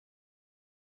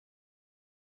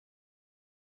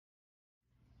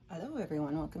Hello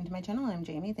everyone, welcome to my channel. I'm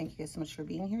Jamie. Thank you guys so much for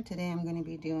being here. Today I'm going to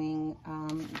be doing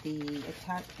not the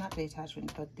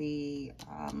attachment, but the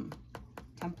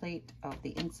template of the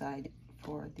inside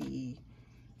for the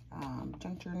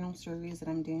junk journal series that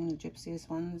I'm doing, the gypsiest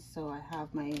ones. So I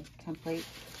have my template.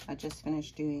 I just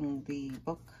finished doing the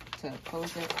book to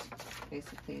close it.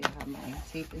 Basically I have my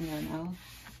tape in there now,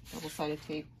 double-sided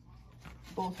tape.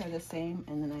 Both are the same,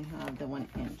 and then I have the 1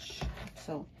 inch.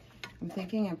 So I'm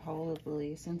thinking I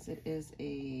probably, since it is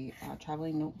a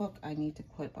traveling notebook, I need to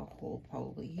put a hole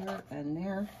probably here and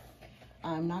there.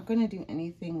 I'm not going to do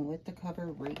anything with the cover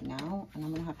right now, and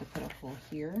I'm going to have to put a hole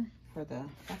here for the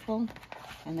buckle.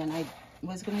 And then I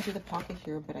was going to do the pocket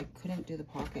here, but I couldn't do the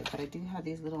pocket. But I do have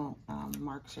these little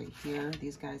marks right here,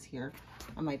 these guys here.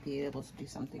 I might be able to do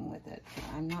something with it, but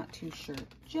I'm not too sure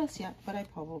just yet, but I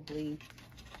probably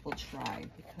will try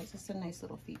because it's a nice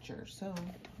little feature. So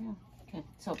yeah. Okay,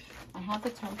 so I have the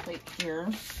template here,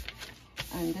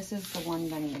 and this is the one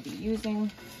that I'm going to be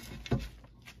using.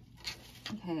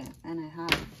 Okay, and I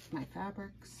have my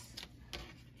fabrics.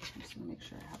 I'm just going to make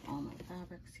sure I have all my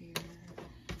fabrics here.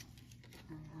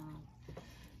 I have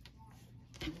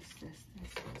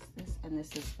this, and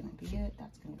this is going to be it.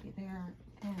 That's going to be there.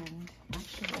 And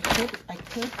actually, I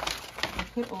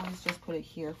could always just put it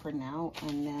here for now,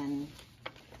 and then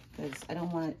because I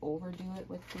don't want to overdo it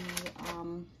with the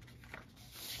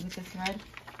thread.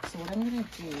 So what I'm going to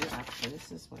do, actually,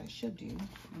 this is what I should do.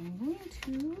 I'm going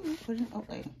to put an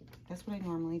outline. That's what I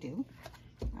normally do.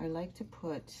 I like to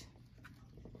put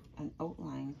an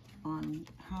outline on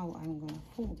how I'm going to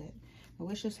fold it. I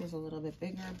wish this was a little bit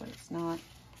bigger, but it's not,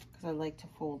 because I like to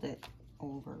fold it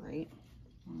over, right?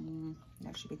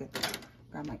 That should be good.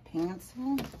 Grab my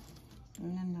pencil,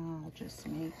 and then I'll just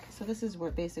make, so this is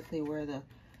where basically where the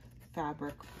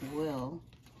fabric will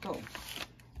go.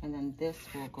 And then this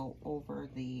will go over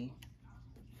the,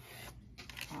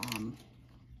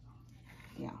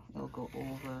 yeah, it'll go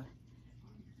over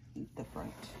the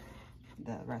front,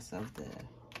 the rest of this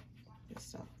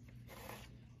stuff.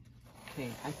 Okay,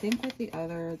 I think with the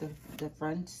other, the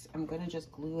front, I'm gonna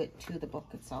just glue it to the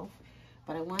book itself.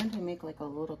 But I wanted to make like a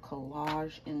little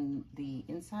collage in the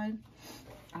inside.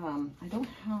 I don't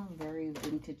have very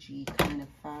vintagey kind of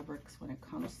fabrics when it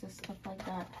comes to stuff like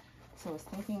that. So I was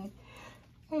thinking,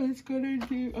 I was gonna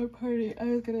do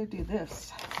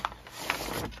this.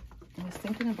 I was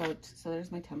thinking about, so there's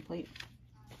my template.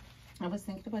 I was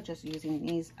thinking about just using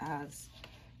these as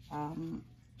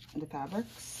the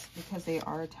fabrics because they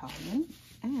are Italian,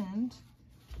 and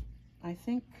I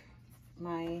think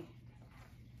I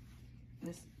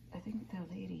think the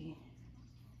lady,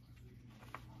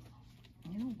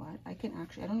 you know what, I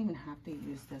don't even have to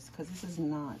use this because this is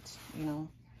not, you know,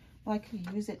 well, I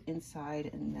could use it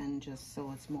inside and then just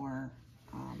so it's more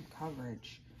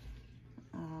coverage.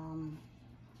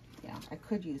 Yeah, I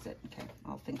could use it. Okay,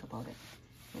 I'll think about it.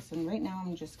 Listen, right now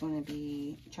I'm just going to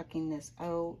be checking this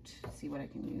out, see what I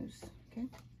can use, okay?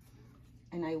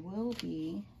 And I will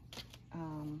be,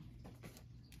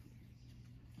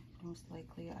 most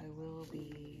likely I will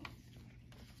be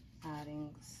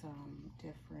adding some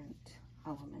different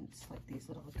elements, like these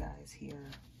little guys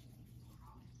here.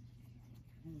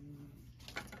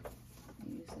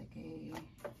 Use like a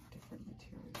different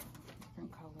material,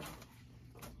 different color.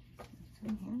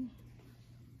 This one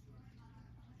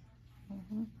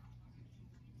here.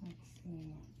 Let's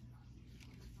see.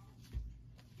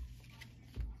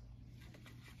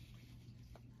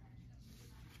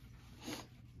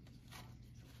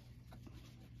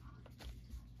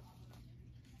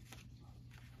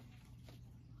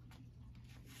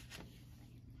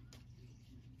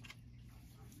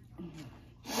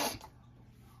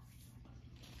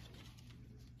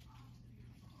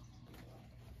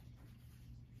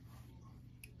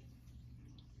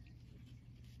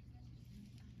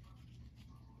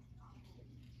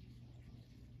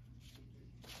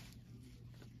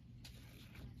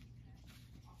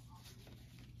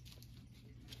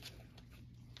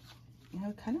 You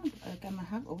know, kind of like I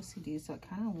have OCD, so I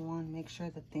kind of want to make sure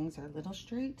that things are a little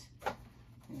straight.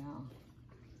 Yeah.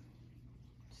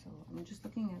 So I'm just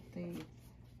looking at the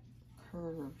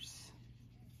curves,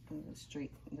 and the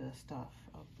stuff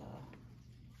of the.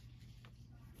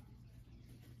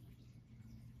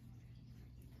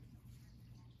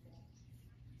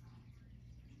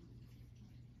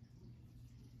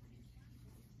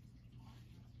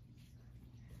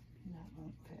 That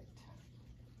won't fit.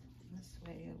 This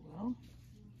way it will.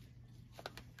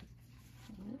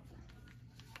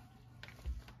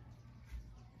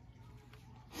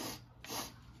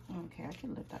 Okay, I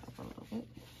can lift that up a little bit.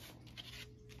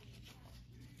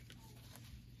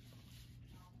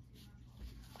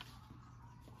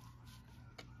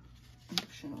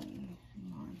 actually.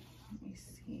 Hang on, let me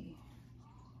see.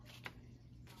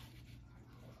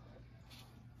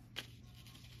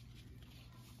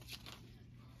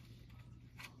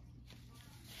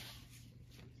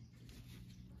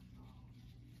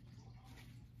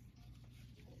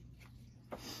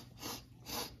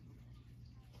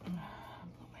 Blow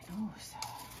my nose.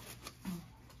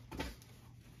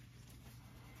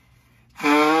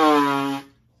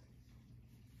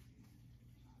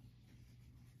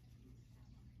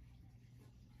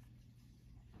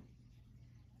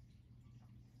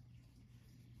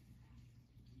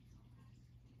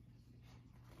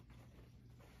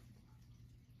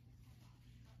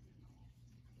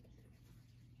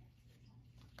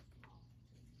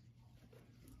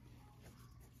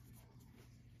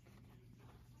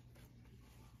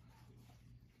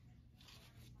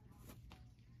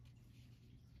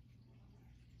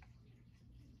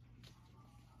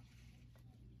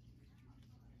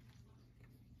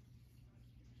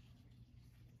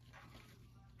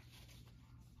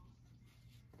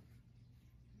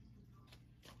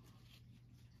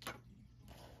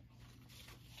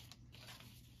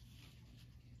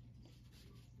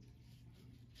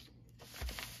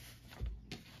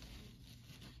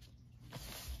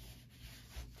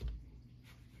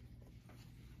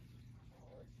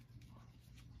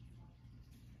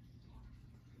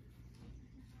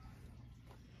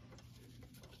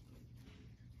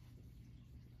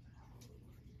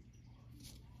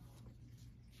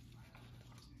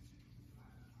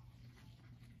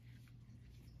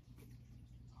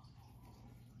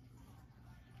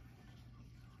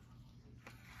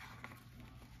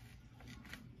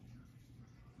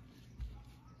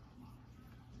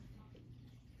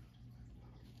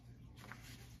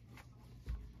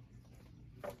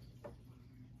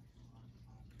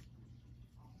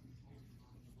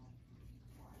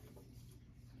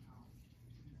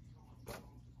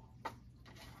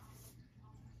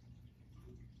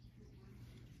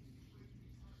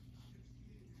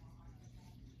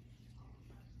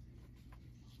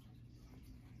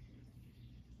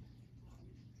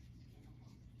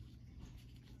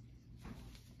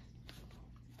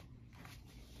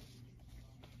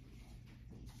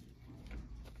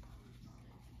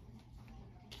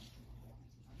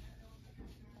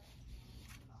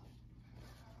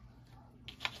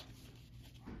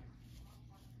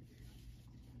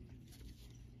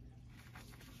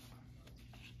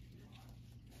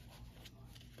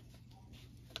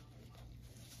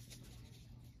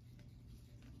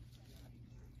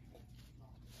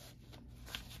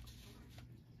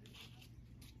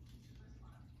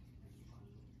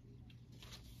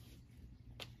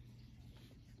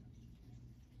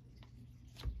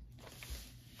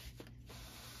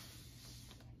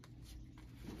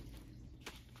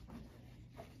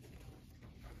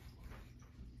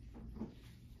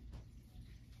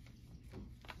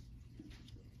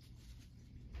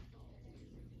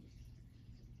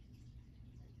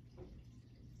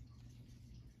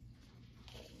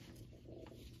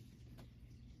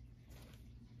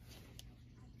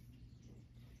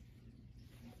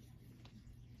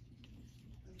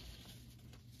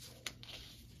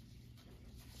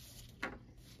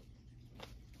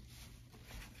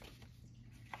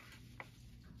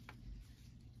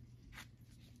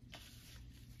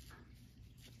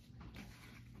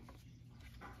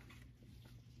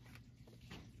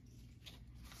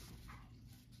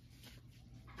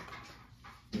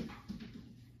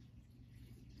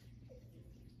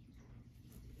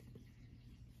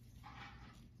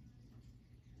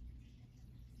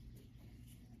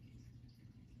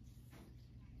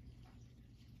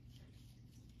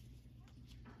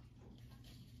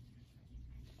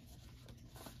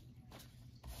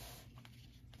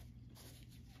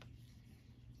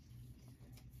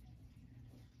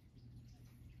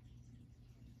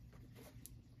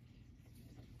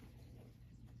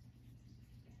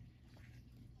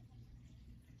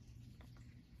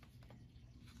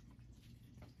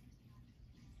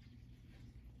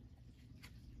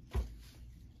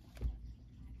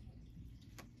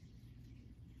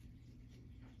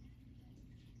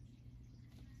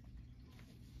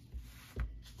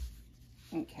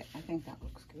 Okay, I think that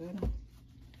looks good. I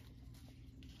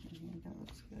think that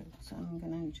looks good. So I'm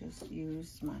gonna just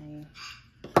use my,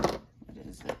 what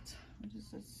is it? What is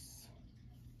this?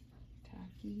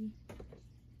 Tacky.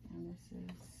 And this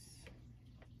is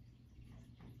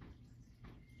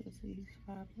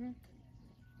fabric.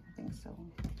 I think so.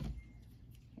 Okay,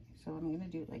 so I'm gonna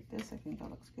do it like this. I think that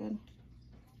looks good.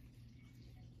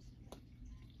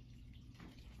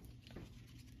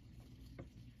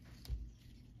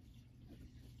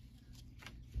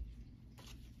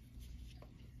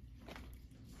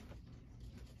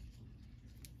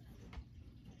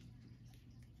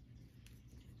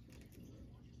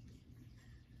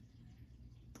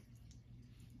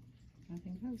 I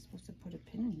think I was supposed to put a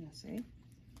pin in this, eh?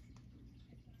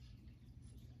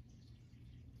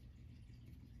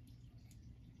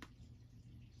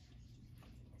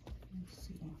 Let's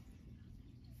see.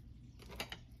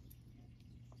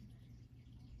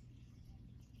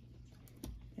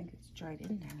 I think it's dried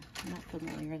in there. I'm not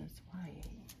familiar, that's why.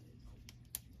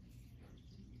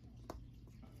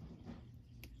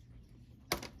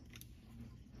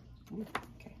 Ooh,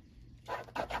 okay.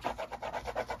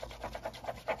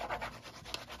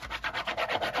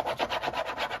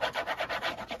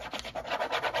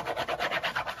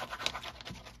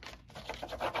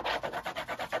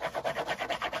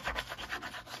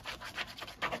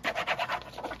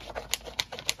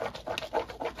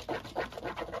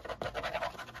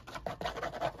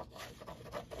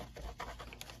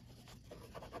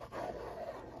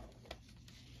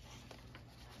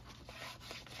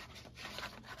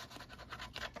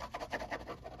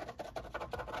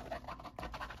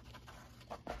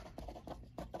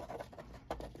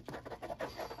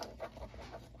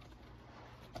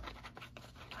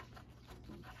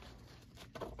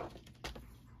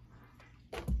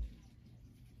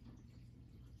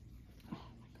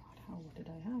 What did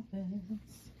I have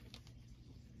this?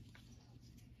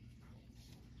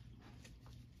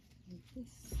 Like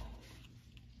this.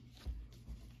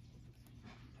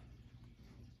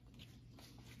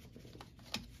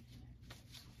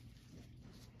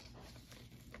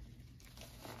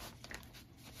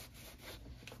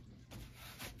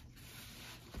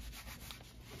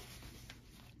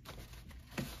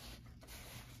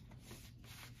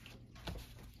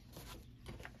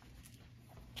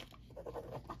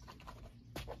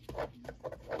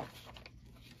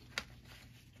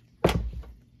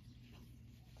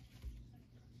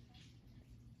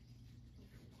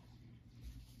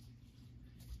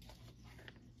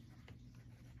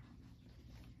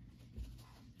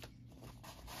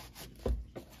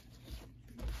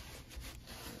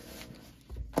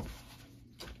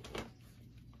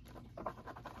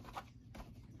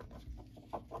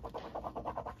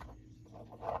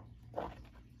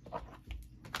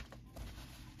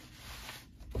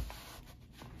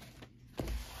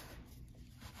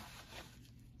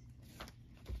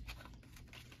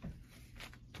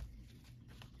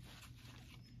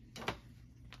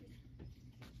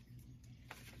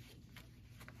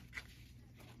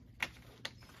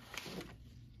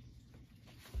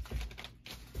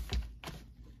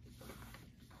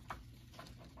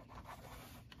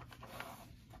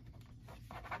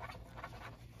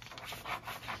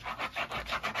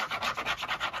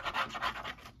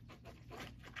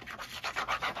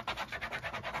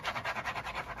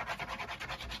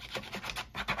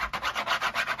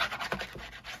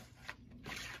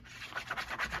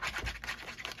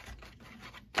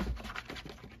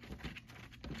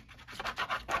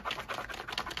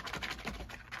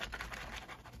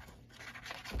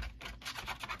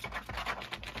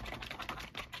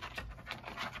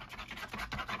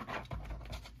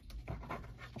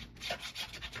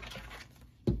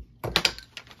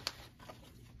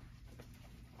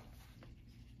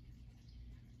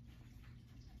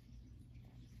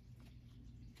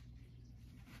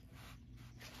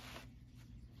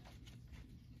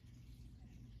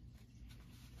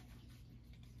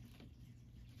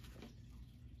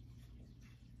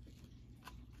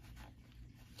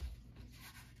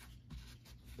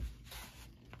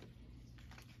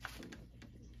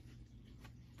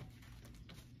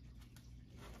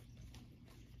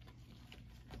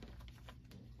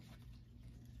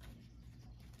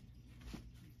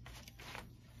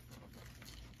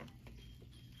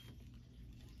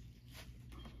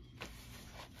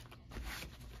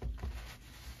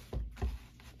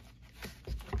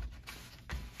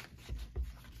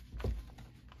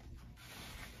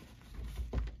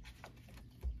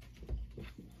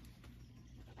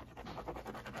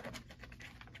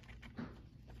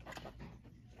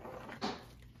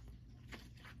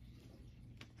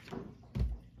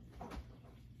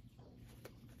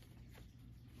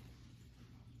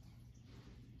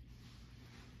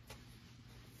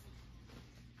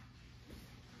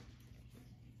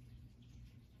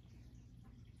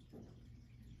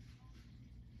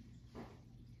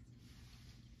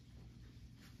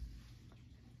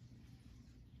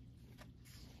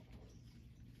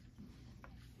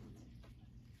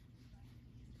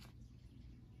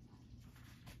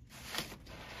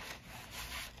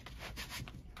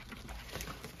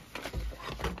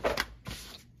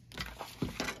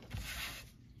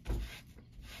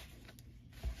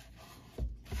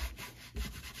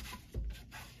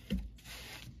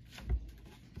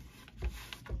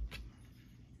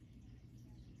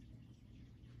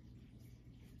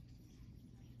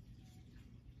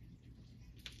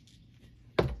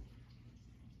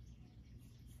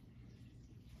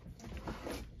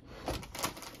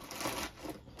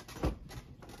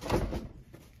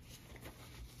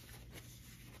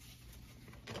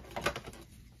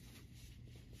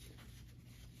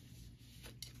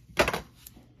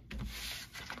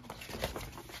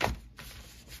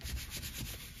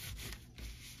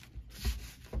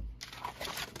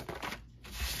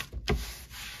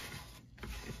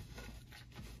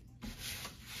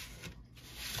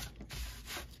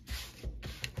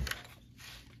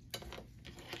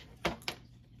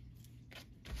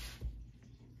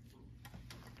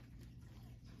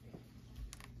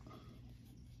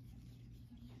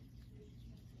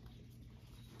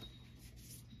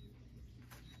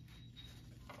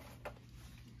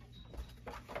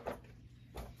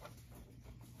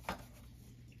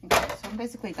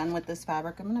 basically done with this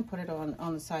fabric. I'm going to put it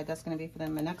on the side. That's going to be for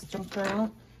then my next junk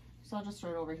journal. So I'll just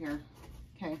throw it over here.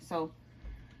 Okay, so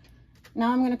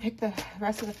now I'm going to pick the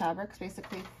rest of the fabrics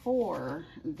basically for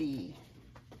the,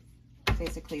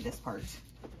 basically this part.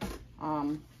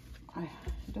 I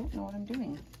don't know what I'm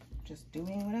doing. Just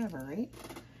doing whatever, right?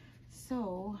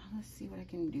 So let's see what I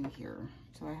can do here.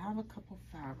 So I have a couple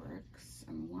fabrics.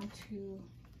 I want to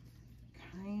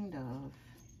kind of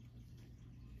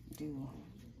do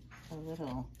a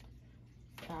little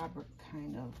fabric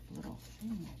kind of little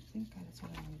thing. I think that's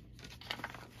what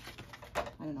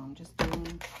I don't know, I'm just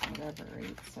doing whatever,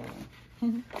 right? So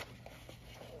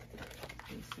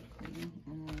basically,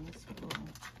 and then this will go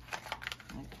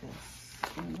like this,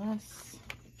 unless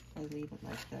I leave it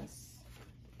like this,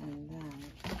 and then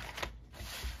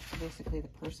basically the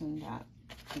person that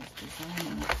is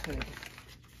designing could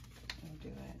do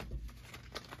it.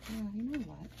 Yeah, you know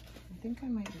what? I think I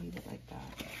might leave it like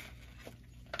that.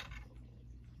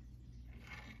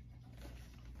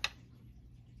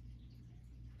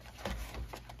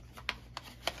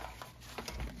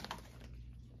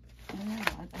 You know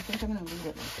what? I think I'm going to leave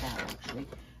it like that, actually.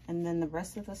 And then the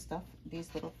rest of the stuff,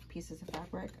 these little pieces of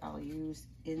fabric, I'll use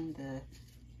in the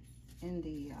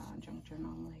junk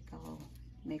journal. Like I'll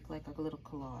make like a little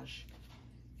collage.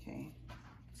 Okay,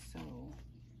 so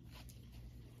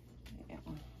yeah.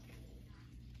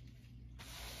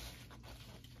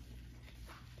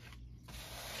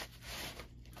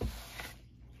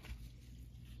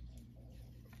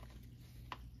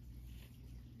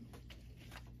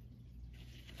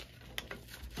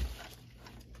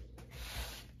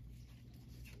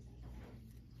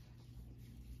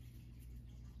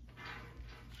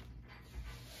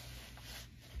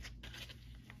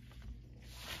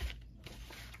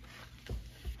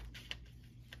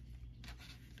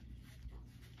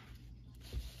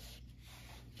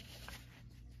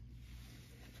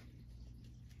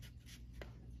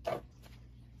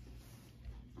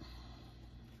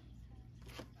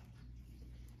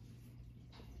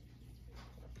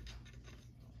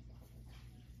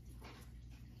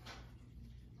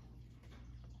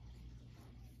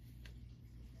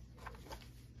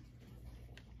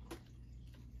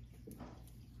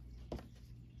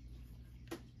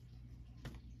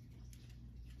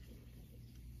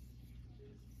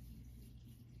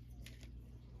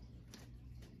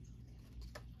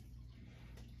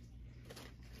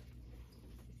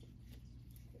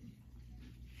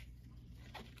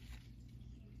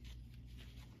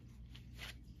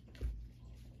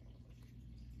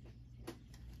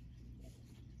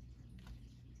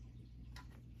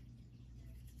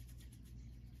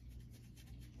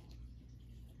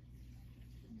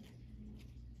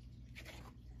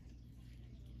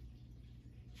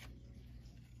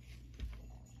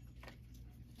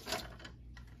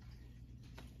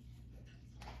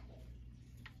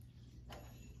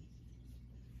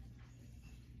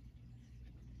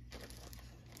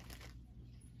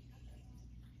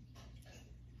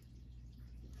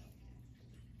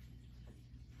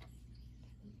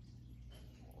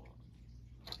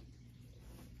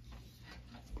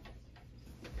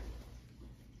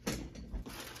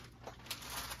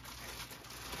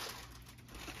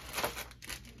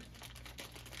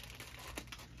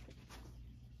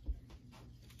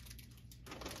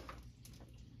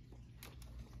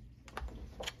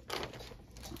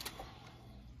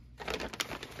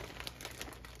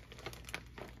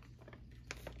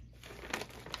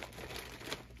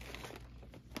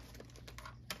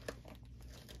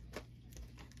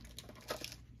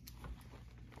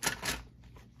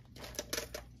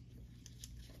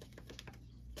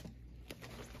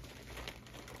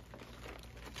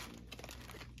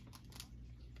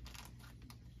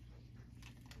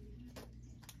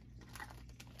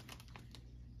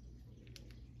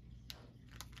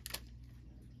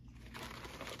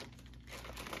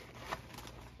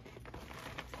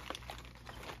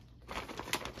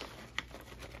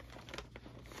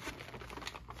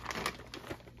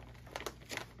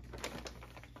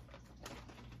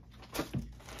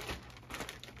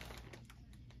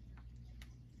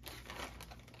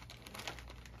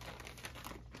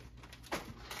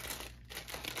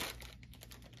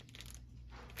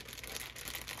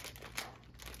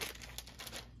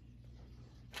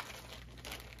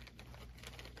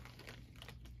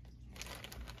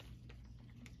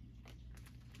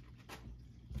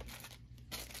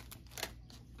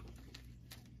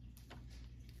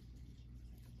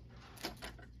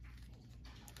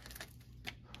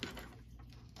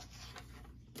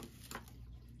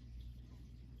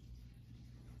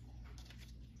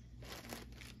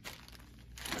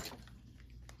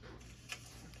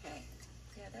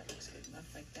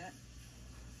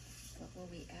 will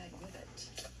we add with it?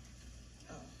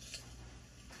 Oh,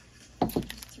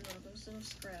 threw all those little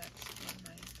scraps in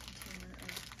my container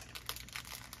of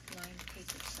lined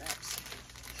paper scraps.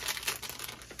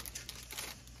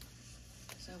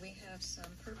 So we have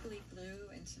some purpley blue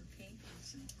and some pink and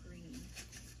some green.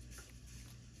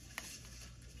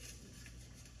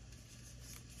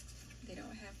 They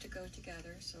don't have to go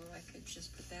together, so I could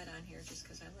just put that on here just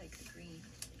because I like the green.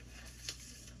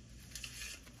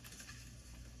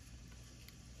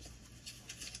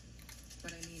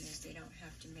 What I mean is they don't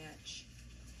have to match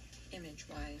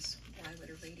image-wise. Why would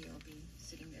a radio be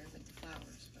sitting there with the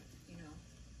flowers? But, you know.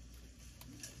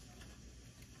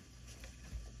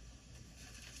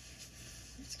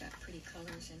 It's got pretty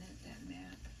colors in it, that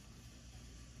map.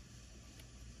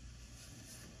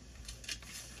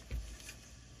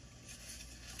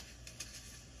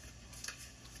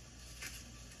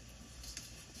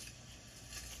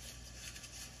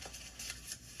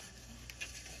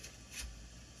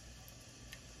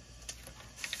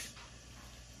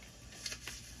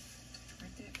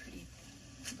 Where'd that pretty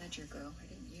ledger go? I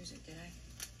didn't use it, did I?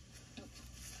 Nope.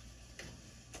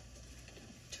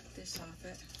 Took this off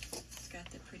it. It's got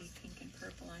the pretty pink and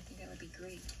purple. I think that would be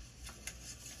great.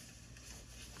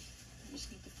 I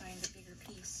just need to find a bigger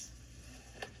piece.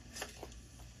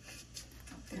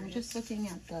 Oh, I'm just looking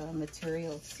at the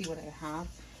material to see what I have,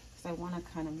 because I want to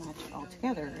kind of match it all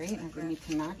together, right? And I need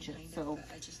to match it, so.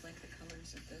 I just like the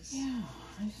colors of this. Yeah,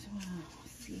 I just want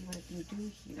to see what I can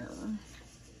do here.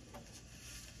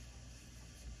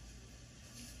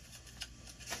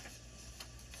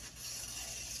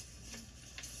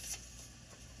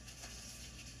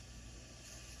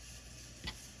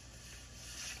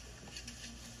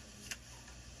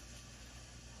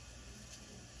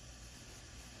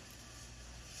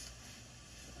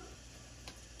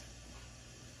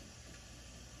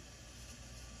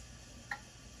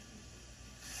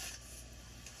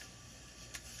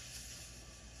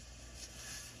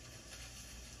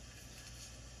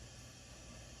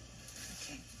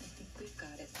 We've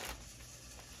got it.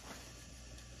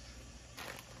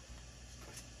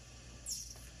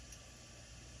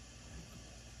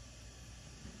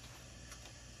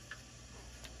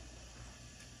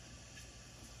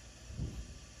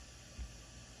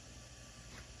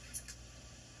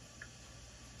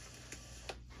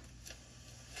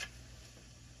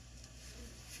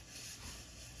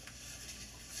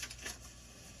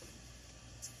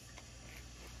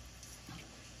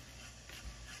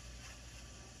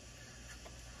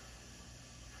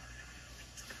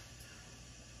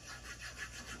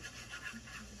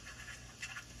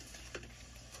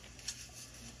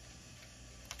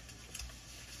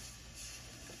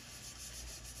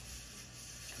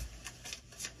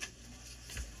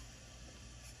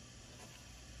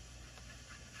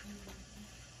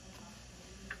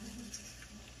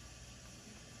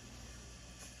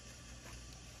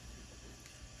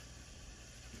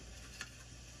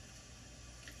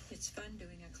 It's fun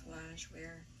doing a collage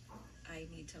where I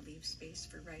need to leave space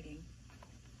for writing.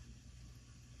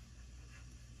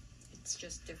 It's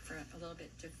just different, a little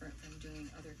bit different from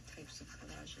doing other types of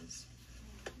collages.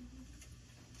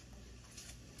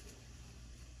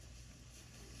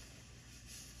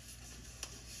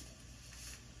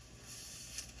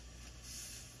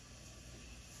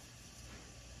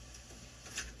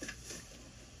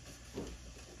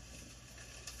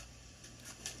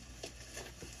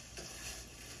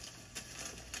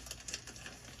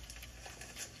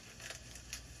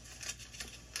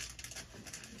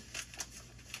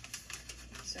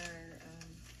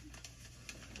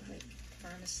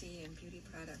 Pharmacy and beauty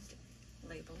product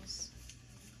labels,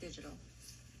 digital.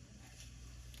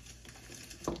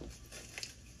 I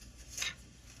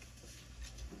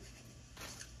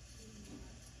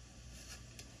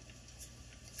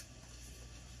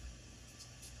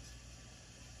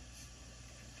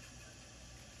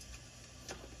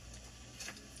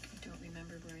don't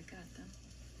remember where I got them.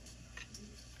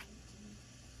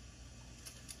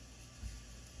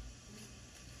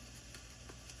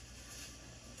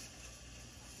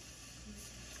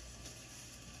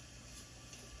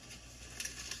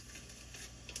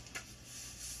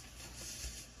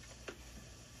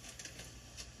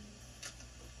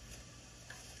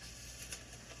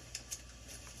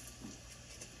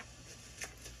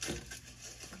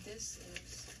 This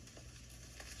is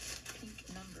pink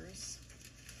numbers.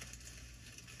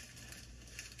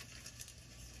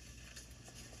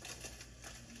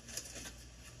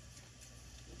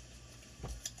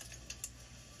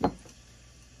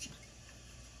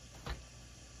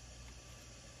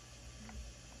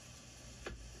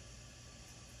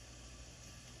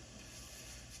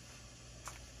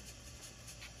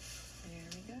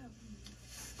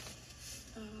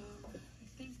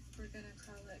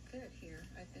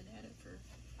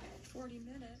 40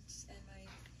 minutes and my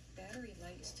battery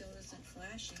light still isn't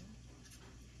flashing,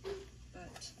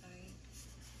 but I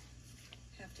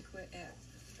have to quit at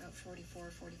about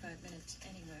 45 minutes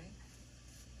anyway,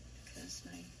 because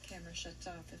my camera shuts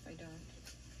off if I don't.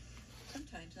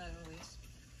 Sometimes, not always,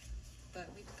 but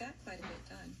we've got quite a bit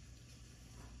done,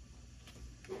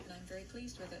 and I'm very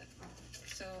pleased with it.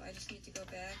 So I just need to go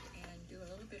back and do a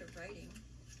little bit of writing,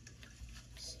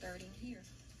 starting here.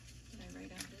 Can I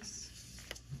write on this?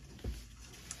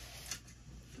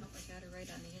 Oh, I gotta write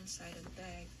on the inside of the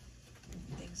bag,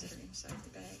 things that are inside the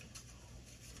bag.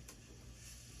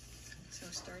 So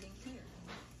starting here,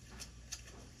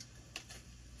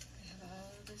 I have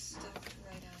all this stuff to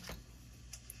write on.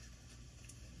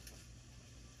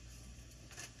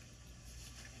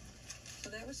 So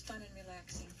that was fun and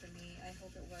relaxing for me. I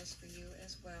hope it was for you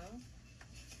as well.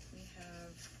 We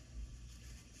have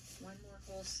one more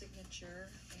whole signature,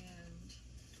 and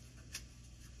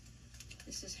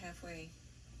this is halfway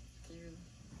through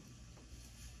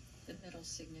the middle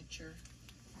signature.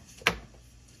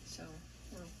 So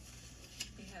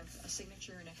we have a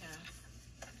signature and a half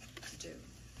to do.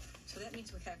 So that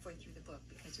means we're halfway through the book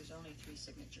because there's only 3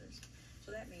 signatures.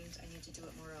 So that means I need to do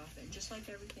it more often, just like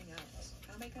everything else.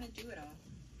 How am I going to do it all,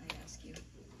 I ask you?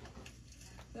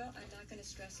 Well, I'm not going to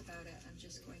stress about it. I'm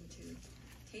just going to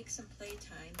take some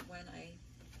playtime when I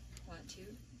want to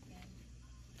and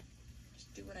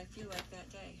just do what I feel like that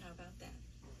day. How about that?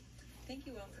 Thank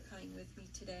you all for coming with me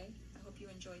today. I hope you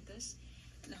enjoyed this.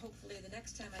 And hopefully the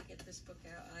next time I get this book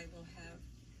out, I will have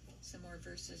some more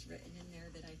verses written in there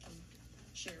that I can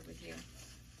share with you.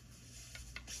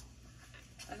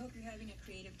 I hope you're having a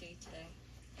creative day today,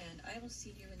 and I will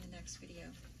see you in the next video.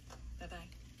 Bye-bye.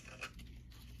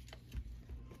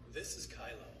 This is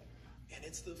Kylo, and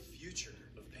it's the future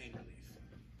of pain relief.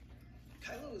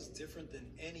 Kylo is different than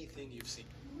anything you've seen.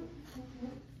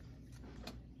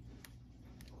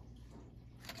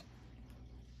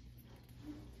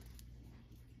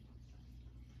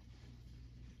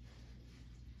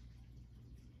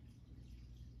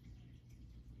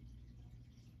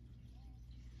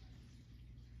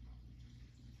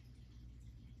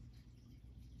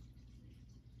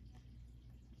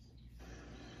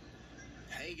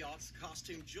 Hey y'all, it's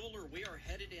Costume Jeweler. We are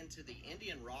headed into the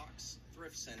Indian Rocks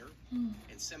Thrift Center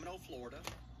in Seminole, Florida.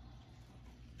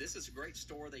 This is a great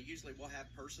store. They usually will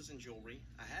have purses and jewelry.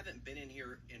 I haven't been in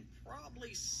here in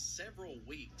probably several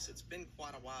weeks. It's been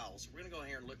quite a while. So we're gonna go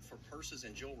here and look for purses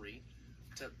and jewelry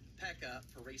to pack up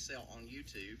for resale on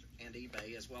YouTube and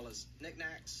eBay, as well as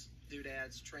knickknacks,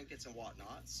 doodads, trinkets, and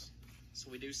whatnots. So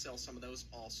we do sell some of those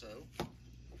also.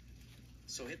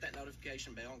 So hit that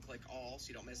notification bell and click all so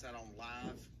you don't miss out on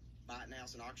live buy it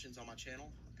nows and auctions on my channel,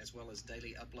 as well as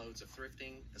daily uploads of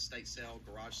thrifting, estate sale,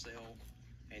 garage sale,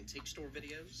 antique store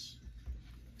videos.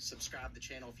 Subscribe to the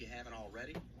channel if you haven't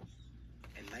already,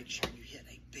 and make sure you hit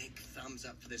a big thumbs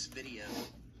up for this video.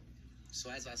 So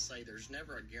as I say, there's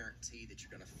never a guarantee that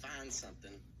you're going to find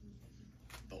something,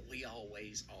 but we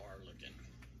always are looking.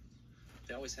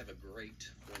 They always have a great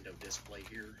window display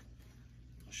here.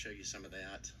 I'll show you some of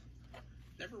that.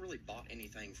 Never really bought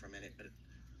anything from it, but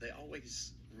they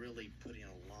always really put in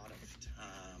a lot of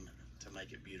time to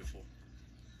make it beautiful.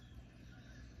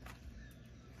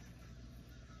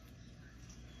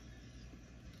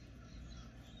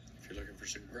 If you're looking for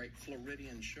some great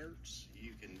Floridian shirts,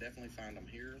 you can definitely find them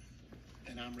here,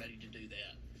 and I'm ready to do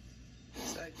that.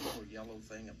 Is that little yellow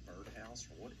thing a birdhouse,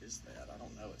 or what is that? I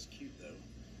don't know. It's cute though.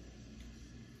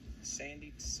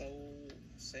 Sandy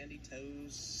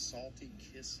Toes, Salty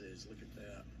Kisses. Look at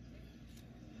that.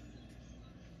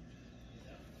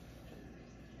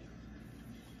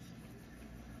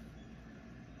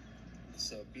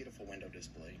 It's a beautiful window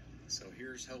display. So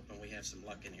here's hoping we have some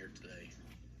luck in here today.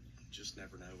 Just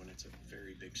never know when it's a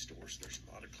very big store. So there's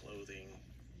a lot of clothing,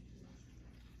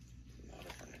 a lot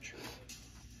of furniture.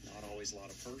 Not always a lot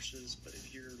of purses, but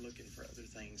if you're looking for other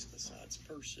things besides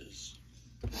purses,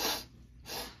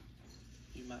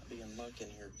 you might be in luck in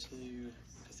here too,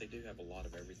 because they do have a lot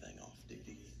of everything off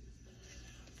duty.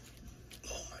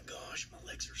 Oh my gosh, my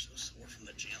legs are so sore from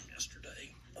the gym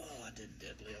yesterday. Oh, I did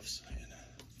deadlifts, and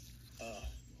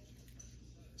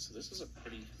so this is a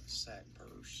pretty sack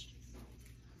purse.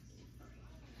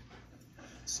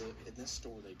 So in this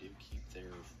store, they do keep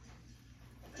their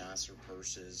nicer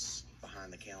purses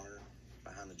behind the counter,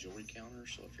 behind the jewelry counter.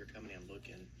 So if you're coming in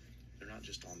looking, they're not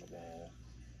just on the wall.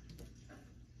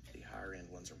 The higher end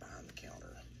ones are behind the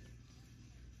counter.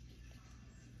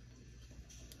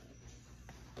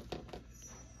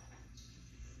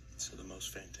 So the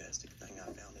most fantastic thing I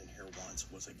found in here once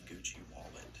was a Gucci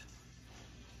wallet.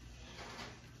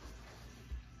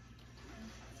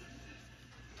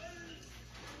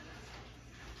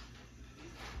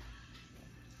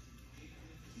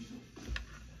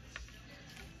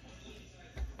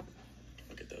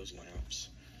 those lamps.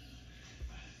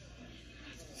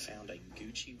 Found a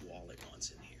Gucci wallet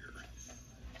once in here.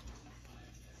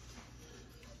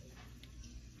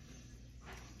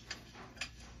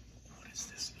 What is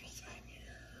this little thing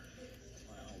here?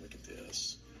 Wow, look at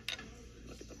this.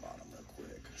 Look at the bottom real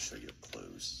quick. I'll show you up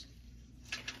close.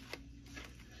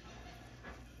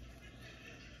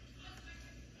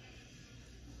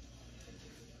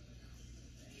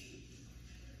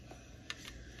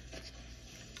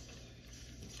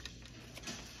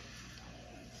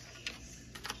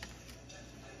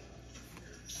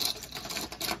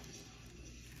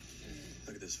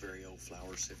 This very old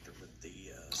flour sifter with the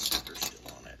sifter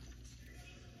still on it.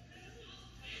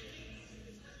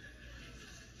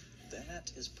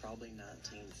 That is probably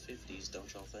 1950s,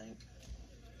 don't y'all think?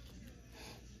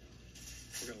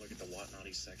 We're going to look at the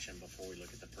Whatnaughty section before we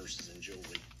look at the purses and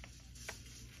jewelry.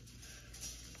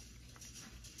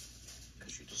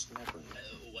 Because you just never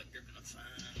know what you're going to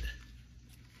find.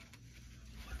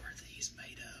 What are these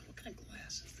made of? What kind of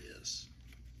glass is this?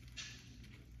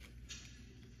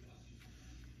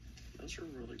 Those are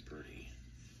really pretty.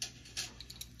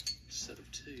 Set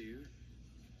of two.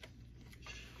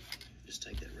 Just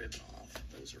take that ribbon off.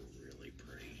 Those are really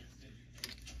pretty.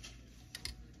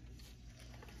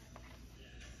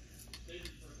 I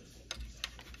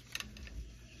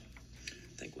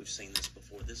think we've seen this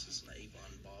before. This is an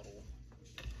Avon bottle.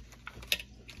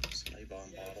 It's an Avon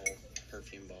bottle,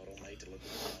 perfume bottle made to look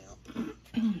like a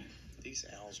lamp. These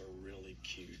owls are really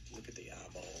cute. Look at the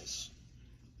eyeballs.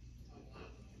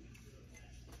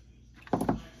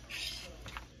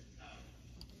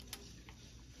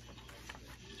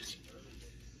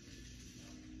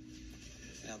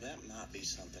 Now that might be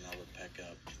something I would pick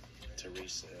up to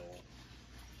resell.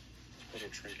 Little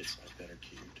trinkets like that are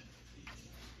cute.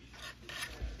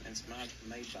 And it's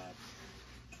made by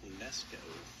UNESCO.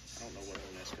 I don't know what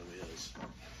UNESCO is.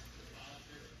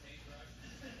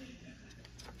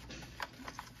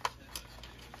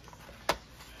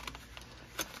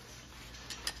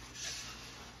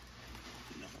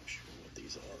 I'm not sure what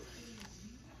these are.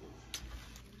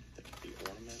 They could be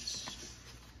ornaments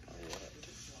or what.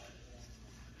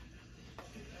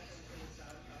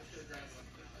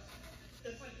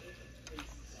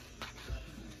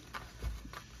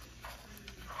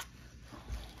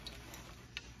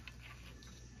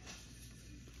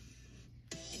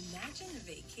 Imagine a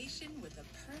vacation with a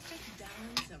perfect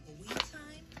balance of we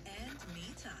time and me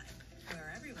time,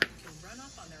 where everyone can run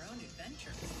off on their own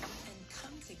adventures and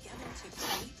come together to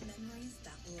create memories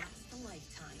that last a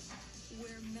lifetime,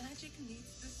 where magic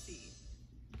meets the sea.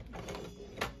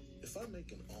 If I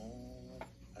make an all,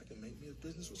 I can make me a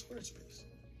business with Squarespace,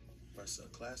 where I sell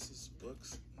classes,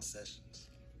 books, and sessions.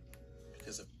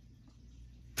 Because of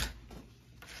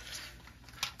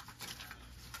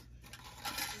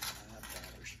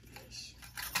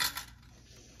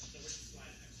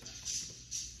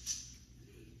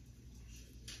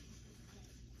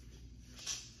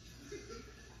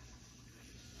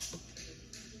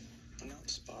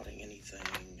spotting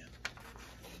anything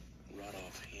right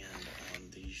offhand on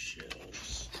these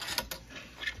shelves.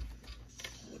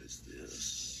 What is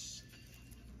this?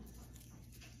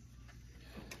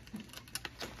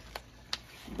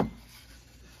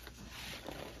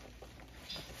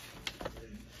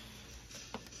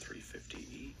 $3.50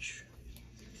 each.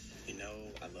 You know,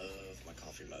 I love my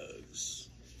coffee mugs.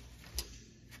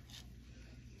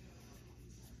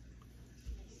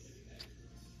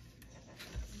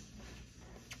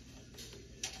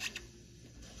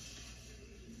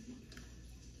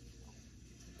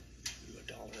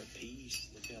 $1 a piece.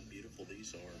 Look how beautiful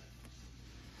these are.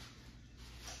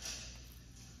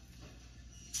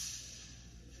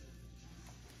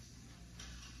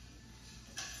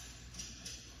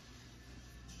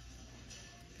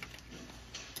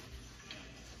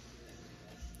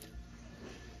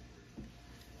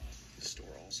 The store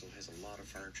also has a lot of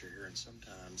furniture here, and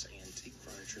sometimes antique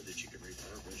furniture that you can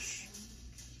refurbish.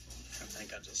 I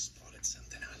think I just spotted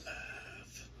something I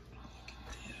love. Look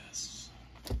at this.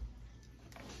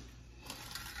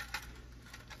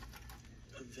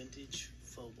 A vintage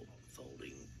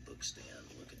folding book stand.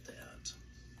 Look at that.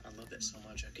 I love that so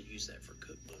much. I could use that for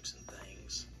cookbooks and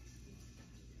things.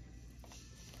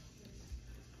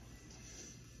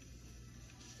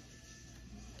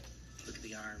 Look at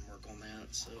the ironwork on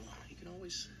that. So you can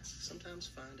always sometimes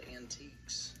find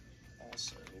antiques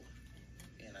also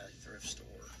in a thrift store.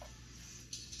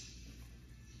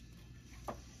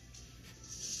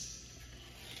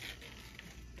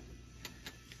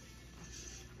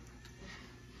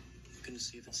 Looking to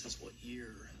see if it says what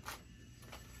year.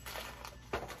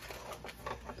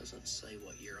 It doesn't say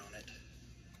what year on it.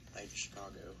 Made in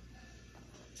Chicago.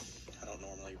 I don't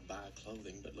normally buy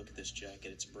clothing, but look at this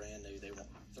jacket. It's brand new. They want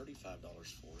 $35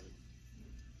 for it.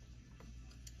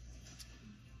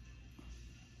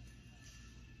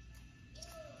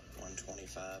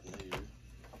 $125 new.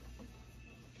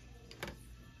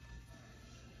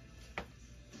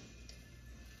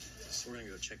 So we're gonna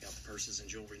go check out the purses and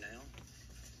jewelry now.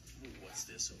 Ooh, what's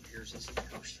this over here? Is this a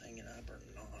purse hanging up or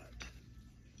not?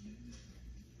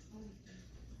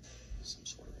 Some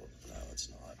sort of, no, it's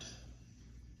not.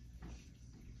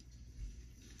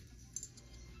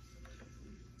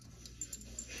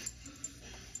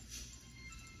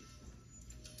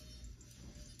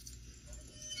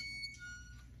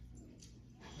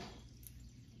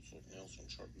 Something else on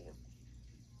chalkboard.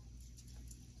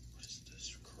 What is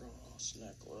this? Cross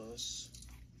necklace.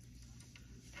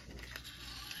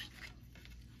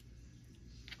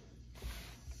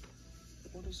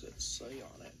 What does it say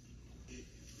on it?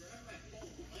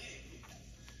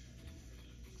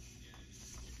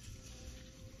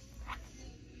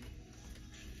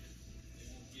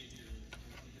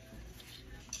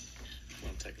 I'm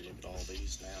gonna take a look at all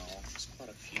these now. There's quite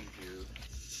a few here.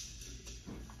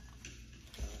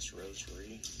 Nice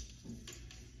rosary.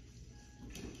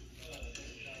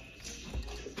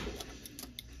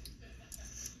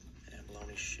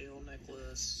 Abalone shell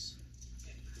necklace.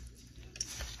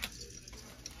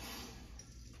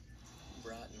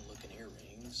 Brighton looking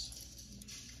earrings.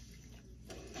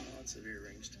 Lots of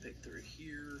earrings to pick through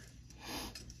here.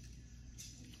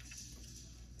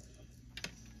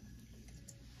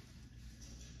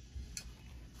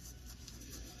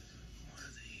 What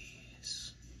are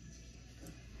these?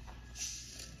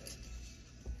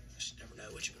 Just never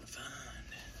know what you're gonna find.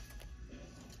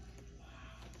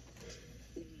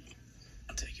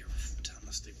 I'll take your time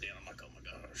to stoop down. I'm like, oh my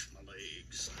gosh, my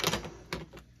legs.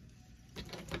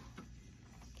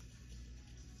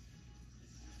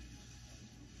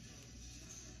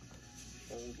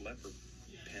 Old leopard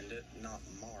pendant, not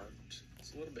marked.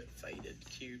 It's a little bit faded,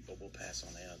 cute, but we'll pass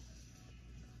on that.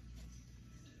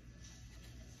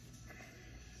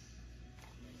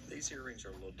 These earrings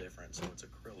are a little different, so it's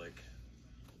acrylic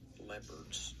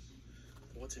leopards.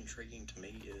 What's intriguing to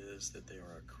me is that they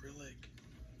are acrylic,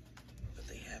 but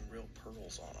they have real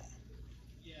pearls on them.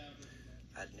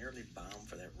 I'd nearly buy them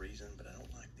for that reason, but I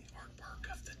don't like the artwork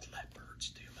of the leopards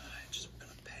too much, so we're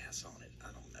gonna pass on it.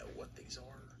 I don't know what these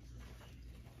are,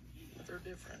 but they're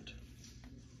different.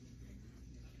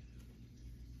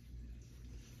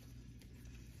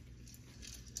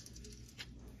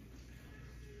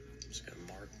 Just got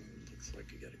Martin, looks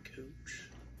like you got a Coach.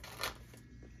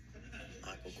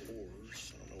 Michael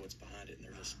Kors, I don't know what's behind it, and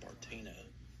there's a Spartina.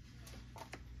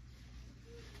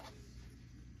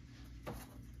 I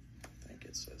think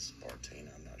it says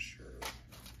Spartina, I'm not sure.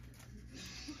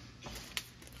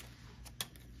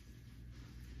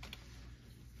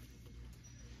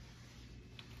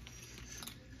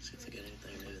 See if they got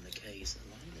anything new in the case. A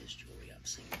lot of this jewelry I've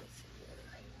seen before.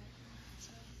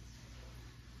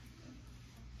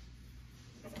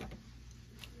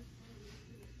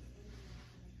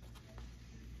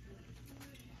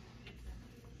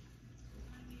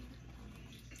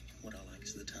 What I like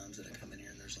is the times that I come in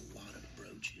here and there's a lot of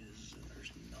brooches and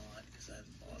there's not, because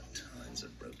I've bought tons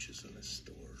of brooches in this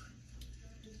store.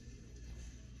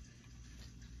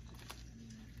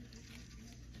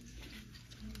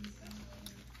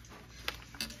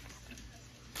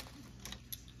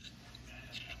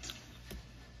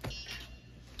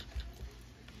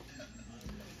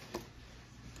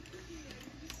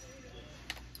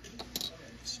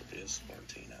 This is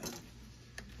Spartina.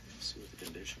 See what the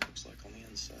condition looks like on the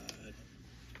inside.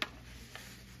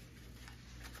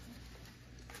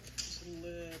 It's a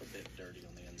little bit dirty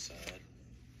on the inside.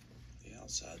 The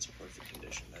outside's in perfect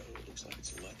condition though. It looks like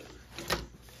it's leather.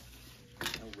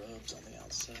 No rubs on the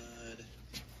outside.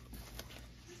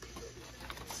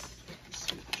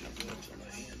 See the jump rubs on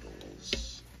the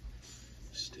handles.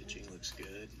 Stitching looks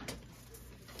good.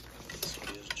 This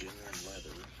one is genuine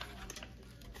leather.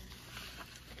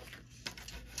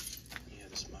 Yeah,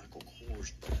 this Michael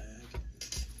Kors bag.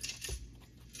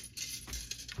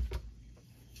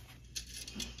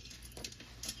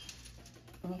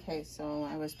 Okay, so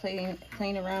I was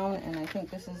playing around, and I think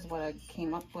this is what I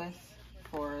came up with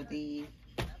for the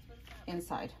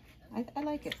inside. I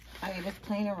like it. I was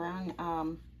playing around.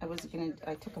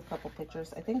 I took a couple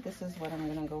pictures. I think this is what I'm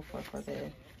gonna go for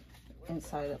the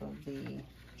inside of the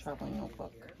traveling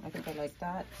notebook. I think I like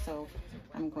that, so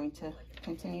I'm going to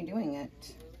continue doing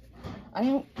it.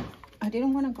 I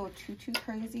didn't want to go too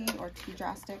crazy or too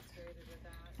drastic,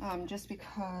 just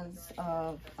because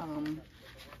of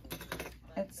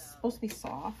it's supposed to be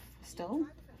soft still,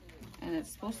 and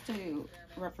it's supposed to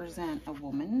represent a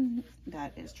woman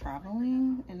that is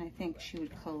traveling, and I think she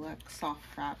would collect soft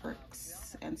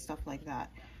fabrics and stuff like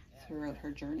that throughout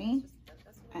her journey.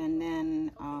 And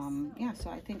then yeah, so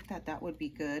I think that that would be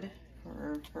good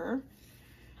for her,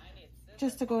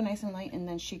 just to go nice and light, and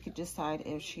then she could decide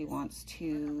if she wants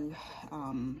to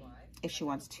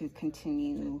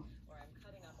continue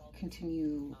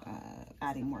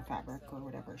adding more fabric or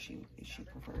whatever she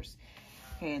prefers.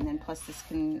 Okay, and then plus this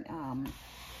can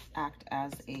act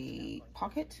as a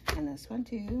pocket, and this one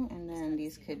too, and then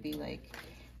these could be like,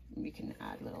 you can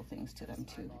add little things to them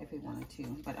too if you wanted to,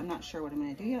 but I'm not sure what I'm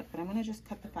going to do yet. But I'm going to just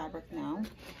cut the fabric now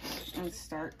and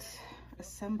start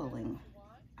assembling.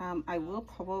 I will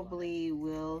probably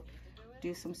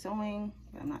do some sewing,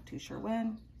 but I'm not too sure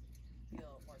when. Yeah.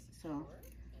 So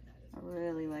I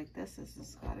really like this. This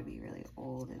has got to be really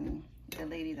old, and the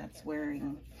lady that's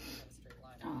wearing,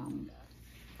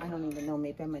 I don't even know,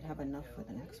 maybe I might have enough for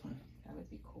the next one. That would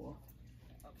be cool.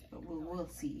 But we'll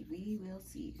see. We will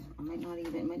see. I might not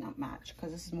even, it might not match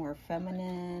because this is more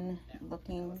feminine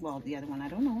looking. Well, the other one, I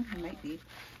don't know. It might be.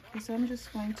 Okay, so I'm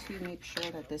just going to make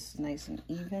sure that this is nice and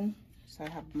even. So I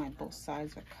have my both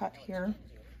sides are cut here,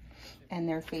 and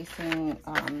they're facing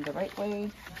the right way.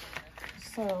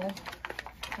 So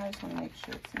I just want to make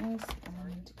sure it's nice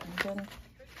and even.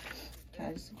 Okay,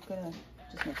 I'm just gonna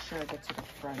make sure I get to the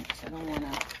front. I don't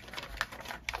want to.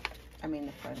 I mean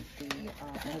the front, the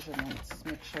measurements,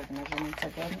 make sure the measurements are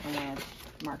good. I'm going to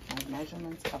mark my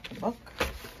measurements of the book.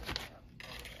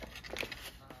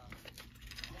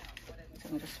 So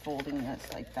I'm just folding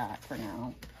this like that for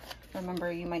now.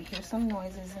 Remember, you might hear some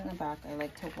noises in the back. I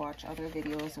like to watch other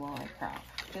videos while I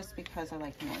craft, just because I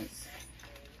like noise.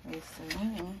 Okay, so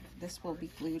this will be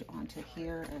glued onto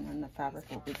here, and then the fabric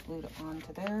will be glued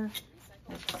onto there,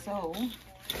 like so.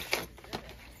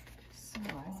 So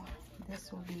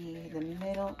this will be the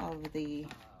middle of the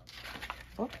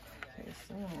book. Okay,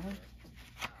 so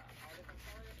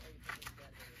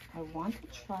I want to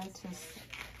try to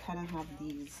kind of have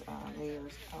these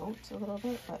layers out a little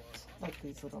bit, but like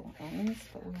these little ends,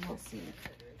 but we will see.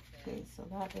 Okay, so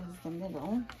that is the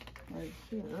middle right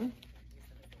here.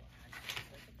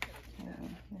 Okay,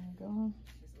 there we go.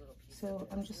 So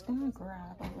I'm just gonna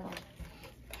grab a little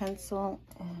pencil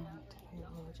and I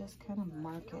will just kind of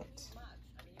mark it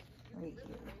right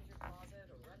here.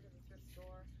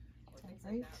 Is that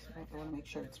right? I want to make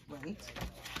sure it's right.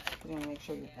 You're going to make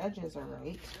sure your edges are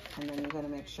right, and then you're going to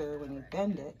make sure when you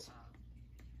bend it,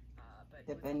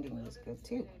 the bending is good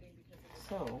too.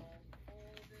 So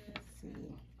let's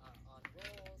see.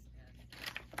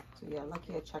 So yeah,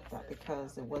 lucky I checked that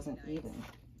because it wasn't even.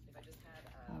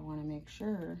 I want to make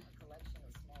sure.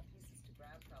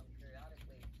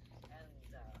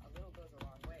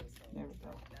 There we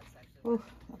go. Oof,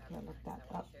 okay, I looked that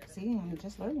up. See, I'm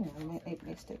just learning. I make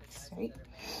mistakes, right?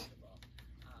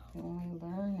 And when we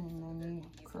learn and then we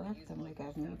correct them, like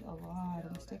I've made a lot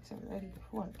of mistakes already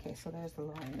before. Okay, so there's the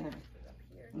line there.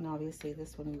 And obviously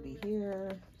this one will be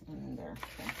here and then there.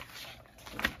 Okay.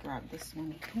 So grab this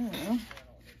one here.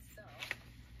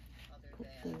 Put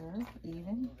there,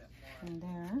 even, and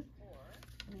there.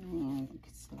 And you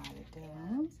can slide it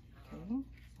down. Okay,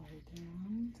 slide it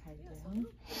down, slide it down.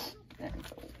 There we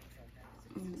go.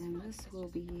 And then this will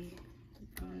be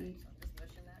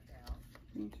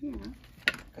in here.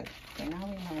 Good. Okay, now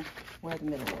we know where the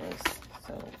middle is.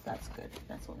 So that's good.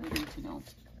 That's what we need to know.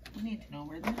 We need to know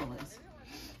where the middle is.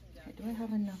 Okay, do I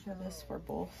have enough of this for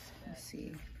both? Let's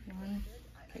see. One.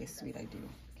 Okay, sweet, I do.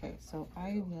 Okay, so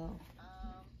I will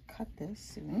cut this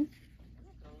soon.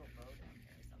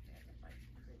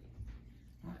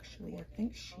 Actually, I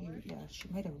think she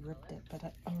might have ripped it,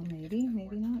 but oh, maybe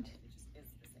not.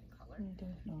 I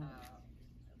don't know.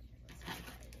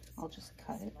 I'll just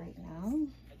cut it right now.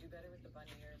 I do better with the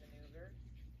bunny ear maneuver.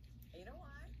 And you know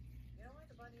why? You know why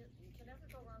the bunny ear, you can never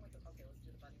go wrong with the, okay, let's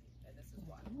do the bunny, and this is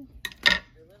why.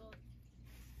 Your little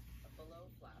below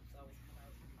flaps always come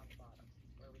out on the bottom,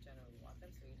 where we generally want them,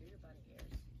 so you do your bunny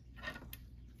ears.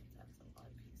 Let's have some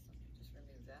odd piece, just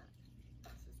remove that.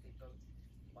 This is the bow,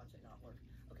 watch it not work.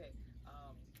 Okay,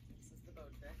 this is the bow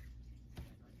trick.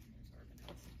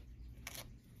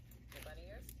 My bunny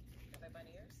ears, got my bunny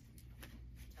ears?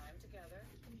 Time together.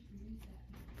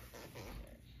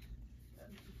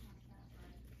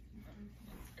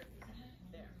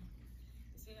 There.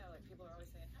 You see how like people are always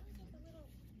saying, how do you get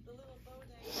the little bow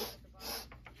dangling at the bottom?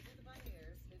 You do the bunny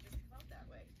ears, they just come out that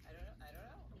way. I don't know.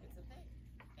 It's a thing.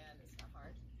 And it's not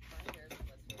hard. Bunny ears,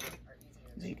 let's face it, are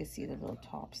easier. As you can see the little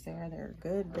tops there, they're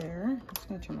good there. I'm just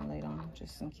gonna turn my light on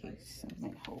just in case. It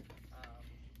might help.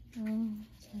 So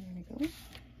there we go.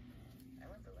 I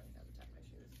remember learning how to tie my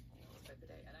shoes.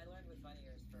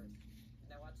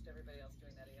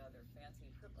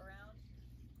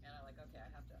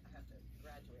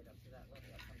 graduate up to that level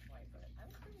at some point, but I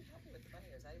was pretty happy with the bunny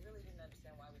ears. I really didn't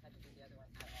understand why we had to do the other one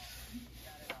at all.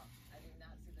 Not at all. I did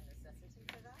not see the necessity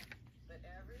for that, but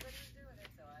everybody was doing it,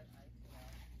 so I you know,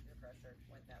 peer pressure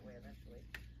went that way eventually.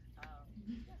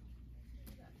 Yeah, let's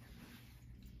do that.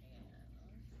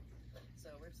 And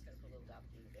so we're just gonna put a little dot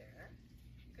blue there.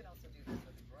 You can also do this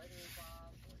with embroidery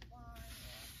cloth or twine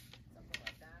or something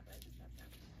like that, but I just thought that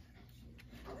was kind of cute.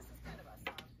 And this is kind of a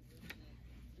soft,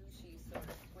 gushy, sort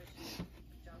of squishy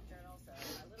junk journal, so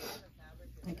a little bit of fabric.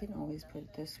 I can always put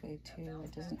it this way too.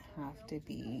 It doesn't have to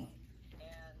be.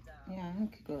 Yeah, I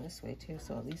could go this way too,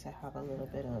 so at least I have a little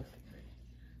bit of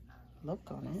look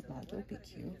on it. That would be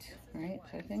cute, right?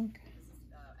 I think.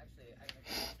 Actually, I don't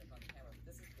know if you can on camera, but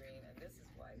this is green and this is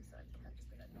white, so I think I'm just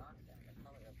going to knock down the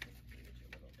color of this page a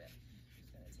little bit. I'm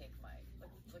just going to take my,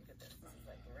 look at this. This is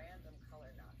like random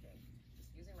color knocking.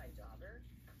 Just using my dauber,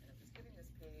 and I'm just giving this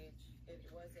page, it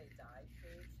was a dyed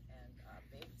page and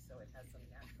baked, so it has some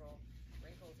natural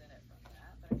wrinkles in it from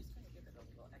that, but I'm just going to give it a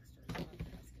little extra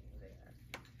contrasting there.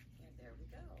 And there we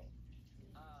go.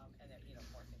 And then, you know,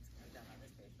 more things can be done on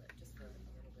this page, but just for a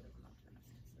little bit of contrast.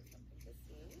 So something to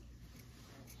see.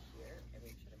 And here,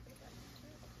 maybe we should have put a button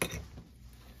too.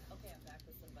 Okay, I'm back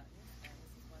with some buttons, and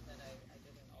this is one that I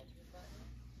did an alternate button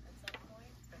at some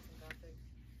point. It's got some Gothic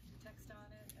text on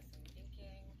it, has some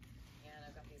inking, and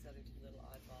I've got these other two little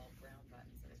oddball brown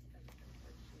buttons that I think I'm just going to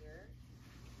put here,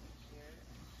 here,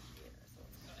 and here. So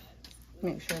let's go ahead and glue.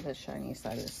 Make sure the shiny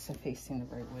side is facing the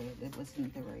right way. It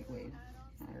wasn't the right way.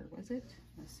 Or was it?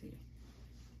 Let's see.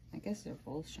 I guess they're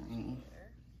both shiny.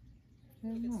 I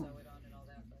don't You can know. sew it on and all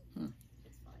that, but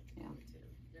it's fine to glue too.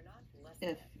 You're not less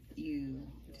If than you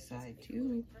decide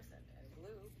to. person, and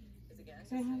glue is again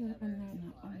I have it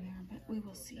another on there, but we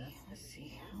will see. Let's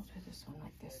see. I'll put this one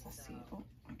like this. Let's see. Oh,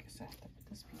 I guess I have to put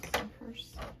this piece in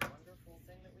first. wonderful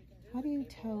thing that we can do. How do you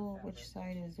tell which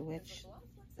side is which?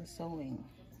 The sewing.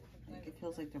 Like it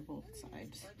feels like they're both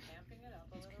sides. Like amping it up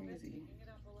a It's little bit, crazy. taking it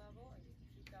up a level, and you can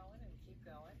keep going and keep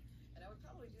going. And I would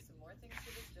probably do some more things to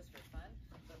this just for fun,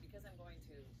 but because I'm going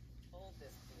to hold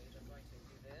this page, I'm going to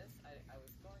do this. I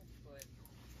was going to put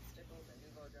some stickles and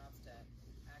nouveau drops to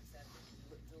accent.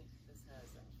 This has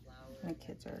flowers. My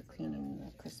kids are cleaning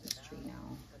the Christmas tree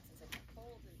now. But since I can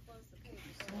fold and close the page,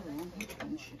 So, which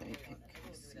one should I pick?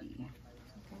 Let's see.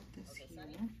 I got this here.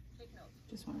 take notes.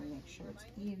 Just want to make sure it's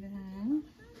even.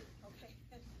 Okay.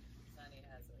 Sunny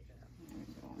has like a There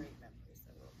we go. great memory,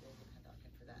 so we'll depend on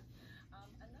him for that.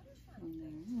 Another fun And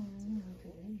thing then, look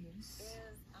at these.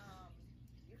 is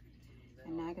you can do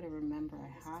And now I gotta remember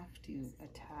I have to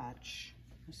attach.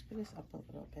 Let's put this up a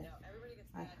little bit. now everybody gets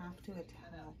I have to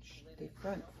attach the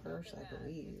front first, I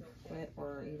believe,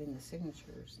 or even the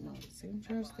signatures. No, the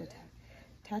signatures.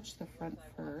 Attach the front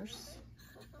first,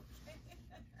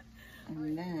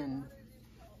 and then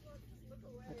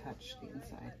attach the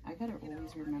inside. I gotta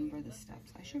always remember the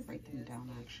steps. I should write them down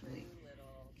actually.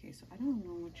 Okay, so I don't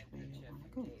know which way I want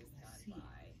to go. Let's see.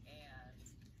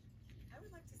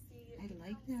 I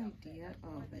like the idea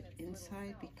of it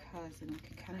inside because then you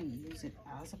can kind of use it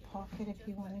as a pocket if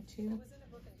you wanted to.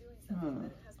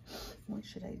 What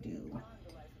should I do?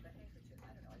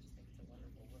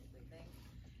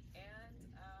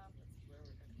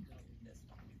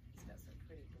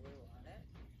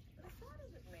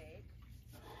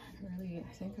 Really,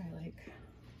 I think I like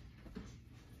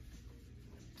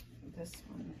this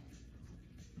one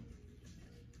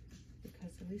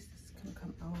because at least this can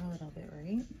come out a little bit,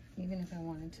 right? Even if I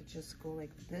wanted to just go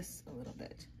like this a little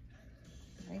bit,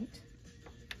 right?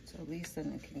 So at least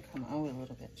then it can come out a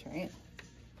little bit, right?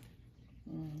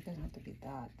 It doesn't have to be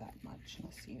that much.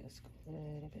 Let's see, let's go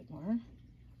a little bit more.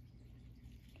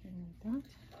 Okay, like that.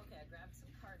 Okay, I grabbed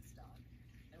some cardstock,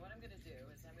 and what I'm going to do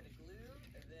is I'm going to glue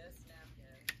this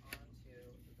napkin onto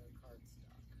the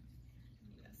cardstock.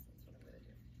 Yes, that's what I'm going to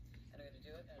do. And I'm going to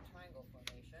do it in a triangle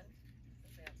formation.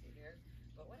 It's fancy here,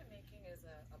 but what I'm making is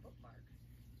a bookmark,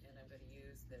 and I'm going to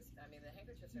use this. I mean, the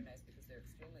handkerchiefs are nice because they're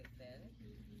extremely thin,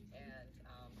 and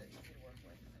they're easy to work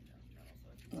with.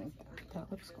 Like that.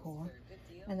 That looks cool.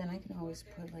 And then I can always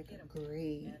put like a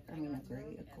gray, a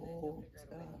gold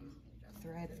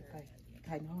thread if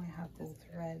I know I have gold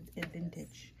thread in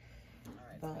vintage.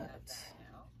 But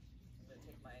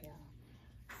yeah.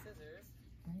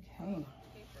 Okay.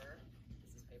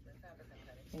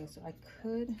 Okay, so I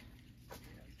could. No,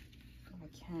 I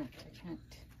can't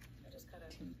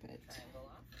tape it.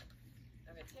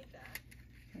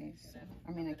 Okay, so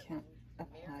I mean I can't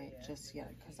apply it just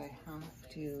yet because I have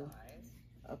to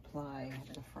apply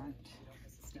the front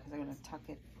because I'm going to tuck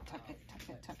it.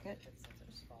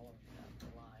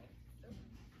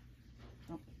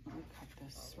 Oh, let me cut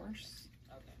this first.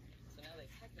 Okay, so now they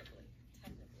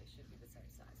technically should be the same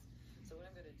size. So what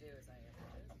I'm going to do is I am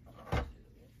going to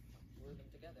glue them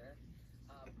together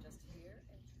just here.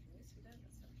 And can you see that?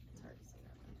 It's hard to see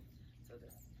that one. So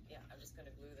this, yeah, I'm just going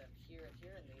to glue them here and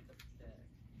here and leave the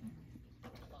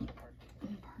bottom part.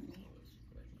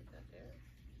 Put that there.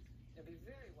 Now be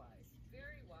very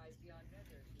wise beyond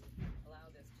measure to allow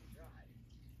this to dry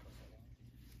for so long.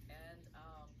 And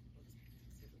we'll just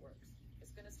see if it works.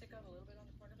 It's going to stick out a little bit on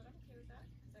the corner, but I'm okay with that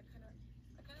because I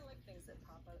kind of like things that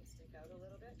pop out and stick out a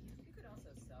little bit. You could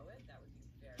also sew it. That would be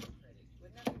very pretty.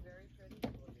 Wouldn't that be very pretty?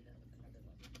 We'll do that with another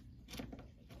one.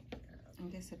 I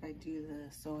guess if I do the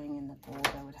sewing in the gold,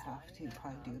 I would have to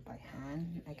probably do it by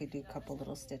hand. I could do a couple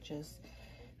little stitches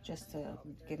just to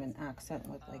give an accent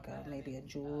with like maybe a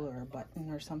jewel or a button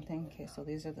or something. Okay, so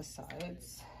these are the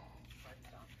sides.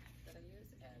 That I use,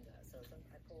 and so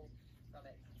I pull from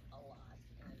it a lot.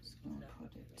 I'm just gonna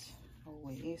put it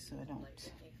away so I don't.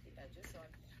 The edges. So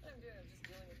what I'm doing, I'm just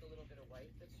dealing with the little bit of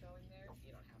white that's showing there.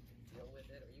 You don't have to deal with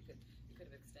it, or you could have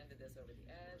extended this over the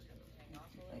edge and hang off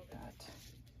a little Like bit. that.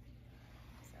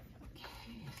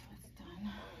 Okay, so it's done.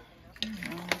 Okay,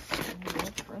 now let's do the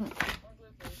front. More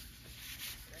glue, please.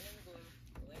 Bring in the glue.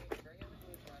 Bring in the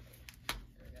glue front.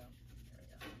 There we go.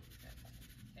 Okay.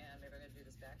 And maybe I'm going to do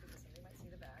this back because somebody might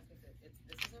see the back. This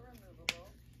is a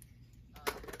removable.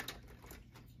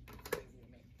 Crazy to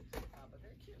me, but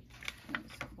very cute. Okay,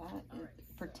 so that is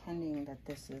pretending that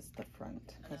this is the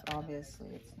front, because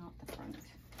obviously it's not the front.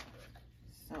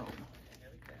 So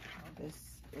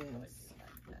this is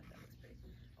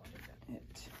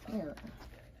it here.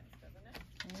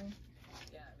 Okay.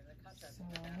 So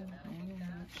I want to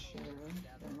make sure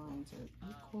the lines are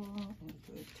equal and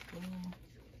good to go.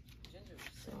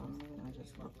 So I'm going to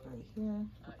just look right here.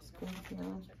 Looks good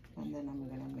here. And then I'm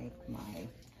going to make my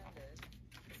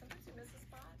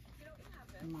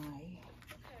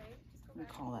what do we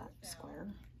call that, square.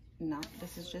 Not,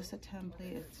 this is just a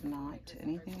template, it's not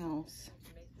anything else.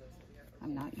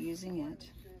 I'm not using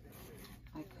it.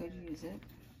 I could use it.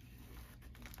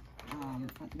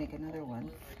 I'd make another one,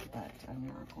 but I'm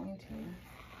not going to.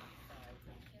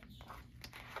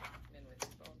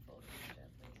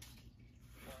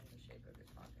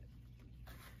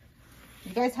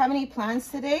 You guys have any plans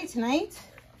today, tonight?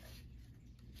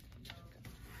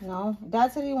 No?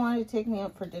 Dad said he wanted to take me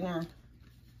out for dinner.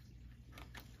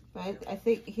 But I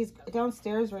think he's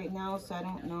downstairs right now, so I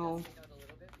don't know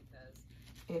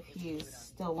if he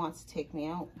still wants to take me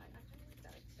out.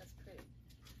 That's pretty.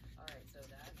 All right, so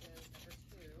that is number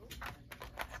 2. And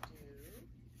let's do,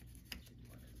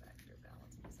 back here,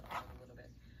 balance myself out a little bit.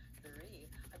 3.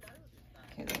 I thought it would be fun.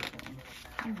 Okay, that's done.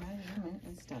 My measurement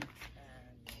is done.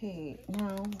 Okay,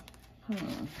 now,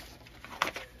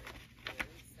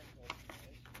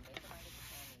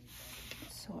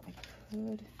 so I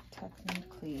could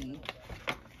technically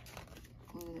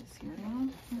glue this here now.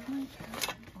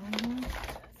 I'm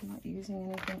not using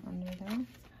anything under there.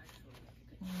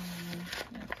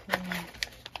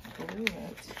 I can glue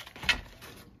it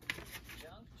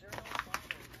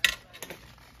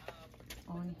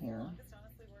on here.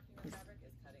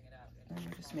 And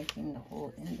I'm just making the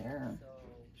hole in there,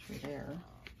 through there.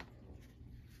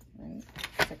 Right?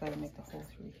 I gotta make the hole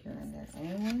through here and there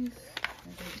anyways. I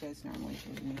think you guys normally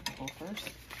do make the hole first.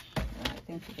 I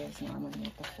think you guys normally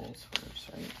make the holes first,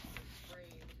 right?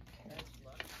 Okay.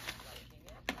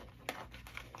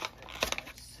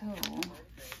 So,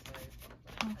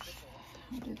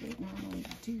 how do they normally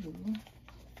do?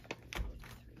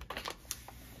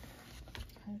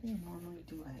 How do they normally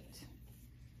do it?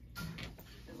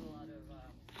 There's a lot of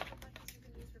buttons you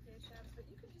can use for page tabs, but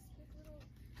you can just make little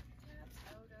tabs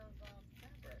out of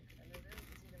fabric, and they're very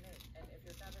easy to make. And if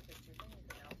your fabric is too thin, you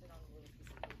can mount it on a little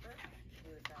piece of paper,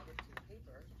 glue the fabric to the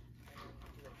paper, and then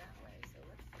do it that way. So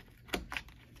these are the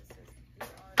this is,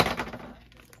 it's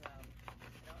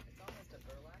almost a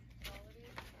burlap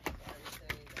quality, so I would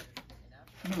say that is enough.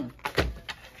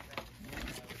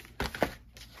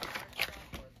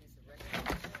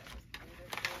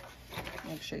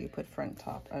 Make sure you put front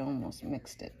top. I almost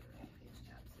mixed it.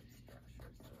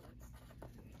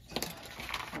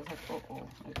 I was like, oh,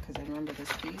 because I remember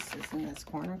this piece is in this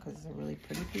corner because it's a really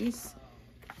pretty piece.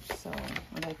 So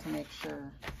I like to make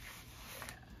sure.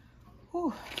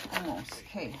 Whew, almost.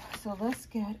 Okay, so let's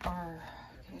get our,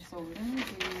 okay, so we're going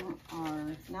to do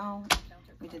our, now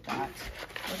we did that.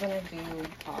 We're going to do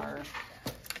our,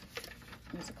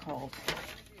 what's it called?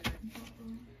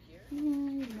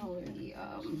 The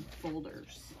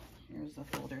folders. Here's the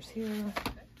folders here.